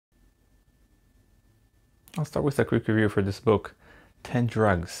I'll start with a quick review for this book, 10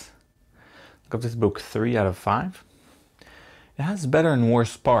 Drugs. I got this book 3 out of 5. It has better and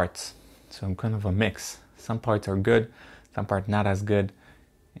worse parts, so I'm kind of a mix. Some parts are good, some parts not as good.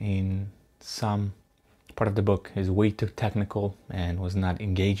 In some part of the book is way too technical and was not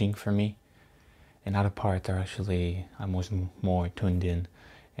engaging for me. And other parts are actually, I was more tuned in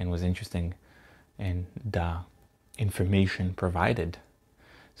and was interesting in the information provided.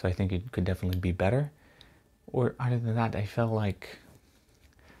 So I think it could definitely be better. Or other than that, I felt like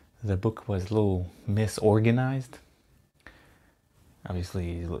the book was a little misorganized.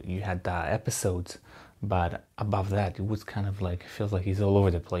 Obviously, you had the episodes, but above that, it was kind of like, feels like he's all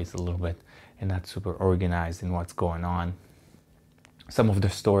over the place a little bit and not super organized in what's going on. Some of the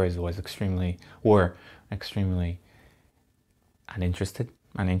stories were extremely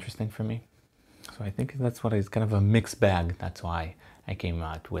uninteresting for me. So I think that's what is kind of a mixed bag. That's why I came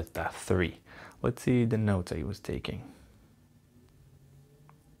out with the 3. Let's see the notes I was taking.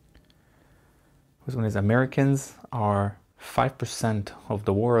 This one is Americans are 5% of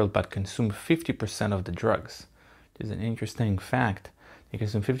the world but consume 50% of the drugs. Which is an interesting fact. They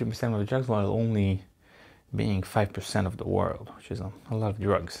consume 50% of the drugs while only being 5% of the world, which is a lot of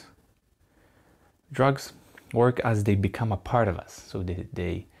drugs. Drugs work as they become a part of us. So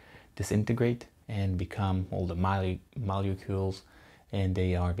they disintegrate and become all the molecules, and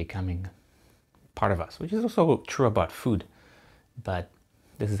they are becoming part of us, which is also true about food, but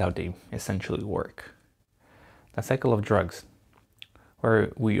this is how they essentially work. The cycle of drugs,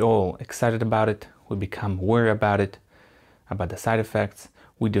 where we all excited about it, we become aware about it, about the side effects,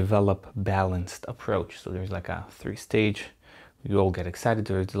 we develop balanced approach. So there's like a 3-stage, we all get excited,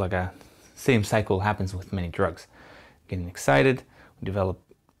 there's like a same cycle happens with many drugs. Getting excited, we develop,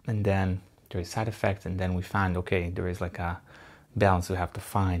 and then there's side effects, and then we find, okay, there is like a balance we have to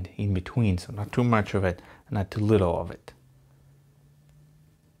find in between, so not too much of it, not too little of it.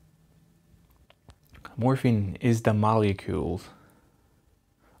 Morphine is the molecules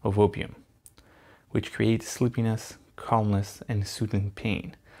of opium, which create sleepiness, calmness, and soothing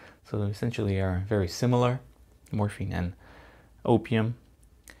pain. So they essentially are very similar, morphine and opium.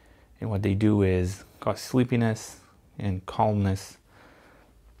 And what they do is cause sleepiness and calmness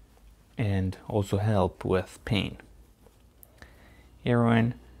and also help with pain.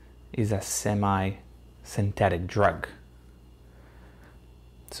 Heroin is a semi-synthetic drug.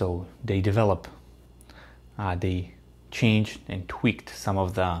 So they changed and tweaked some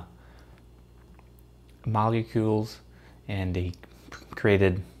of the molecules, and they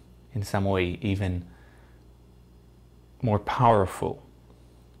created in some way even more powerful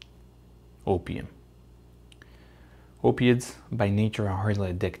opium. Opiates by nature are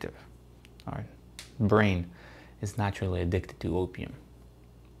highly addictive. Our brain is naturally addicted to opium.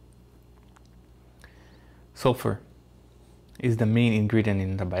 Sulfur is the main ingredient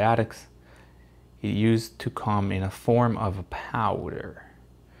in antibiotics. It used to come in a form of a powder.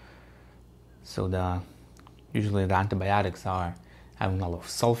 So usually the antibiotics are having a lot of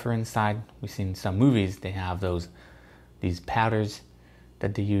sulfur inside. We've seen some movies, they have these powders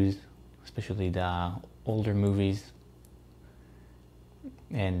that they use, especially the older movies,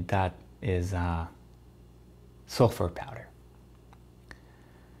 and that is sulfur powder.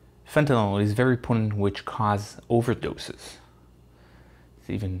 Fentanyl is very potent, which cause overdoses. It's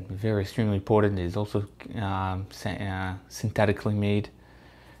even very extremely potent. It is also synthetically made,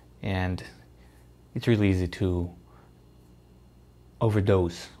 and it's really easy to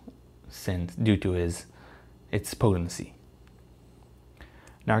overdose due to its potency.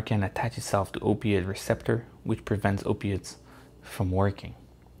 Narcan attaches itself to opiate receptor, which prevents opiates from working.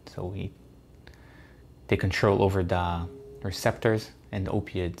 So they take control over the receptors, and the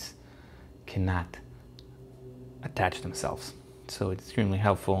opiates cannot attach themselves. So it's extremely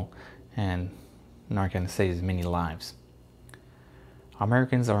helpful, and Narcan saves many lives.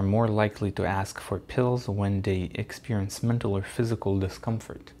 Americans are more likely to ask for pills when they experience mental or physical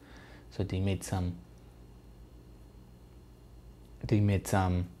discomfort. So they made some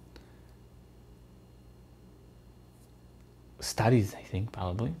studies, I think,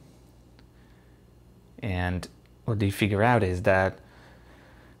 probably. And what they figure out is that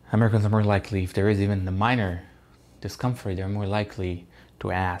Americans are more likely, if there is even a minor discomfort, they're more likely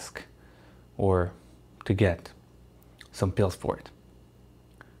to ask or to get some pills for it.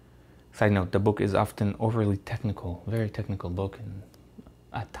 Side note, the book is often overly technical, very technical book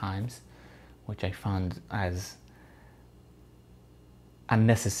at times, which I found as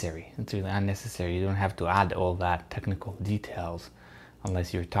unnecessary. It's really unnecessary. You don't have to add all that technical details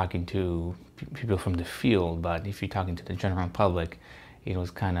unless you're talking to people from the field, but if you're talking to the general public, it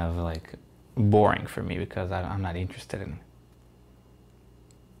was kind of like boring for me because I'm not interested in it.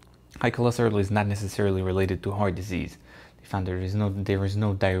 High cholesterol is not necessarily related to heart disease. They found there is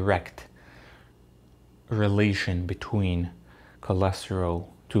no direct relation between cholesterol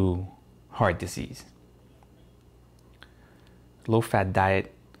to heart disease. Low-fat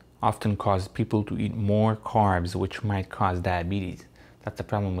diet often causes people to eat more carbs, which might cause diabetes. That's the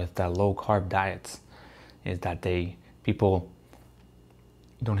problem with the low-carb diets, is that people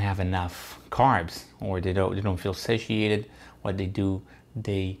don't have enough carbs, or they don't feel satiated. What they do,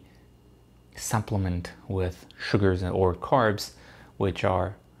 they supplement with sugars or carbs, which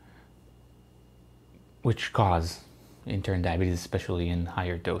cause in turn diabetes, especially in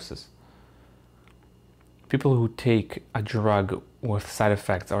higher doses. People who take a drug with side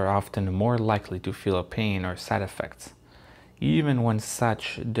effects are often more likely to feel a pain or side effects, even when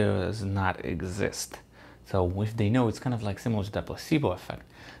such does not exist. So if they know, it's kind of like similar to the placebo effect.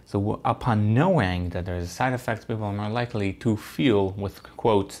 So upon knowing that there's side effects, people are more likely to feel, with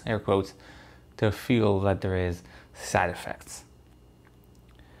quotes, air quotes, to feel that there is side effects.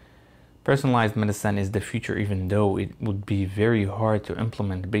 Personalized medicine is the future, even though it would be very hard to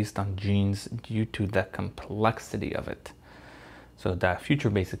implement based on genes due to the complexity of it. So the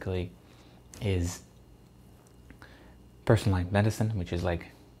future basically is personalized medicine, which is like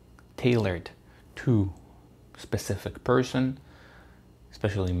tailored to specific person,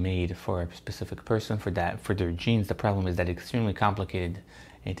 especially made for a specific person, for their genes. The problem is that it's extremely complicated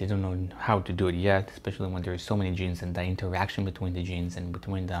and they don't know how to do it yet, especially when there are so many genes, and the interaction between the genes and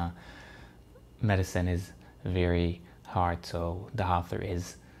between the medicine is very hard. So the author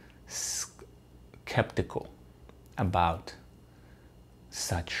is skeptical about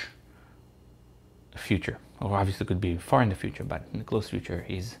such a future, or obviously could be far in the future, but in the close future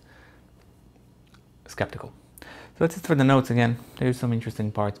he's skeptical. So that's it for the notes. Again, there's some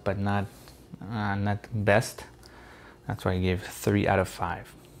interesting parts, but not best. That's why I gave 3 out of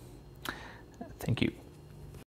 5. Thank you.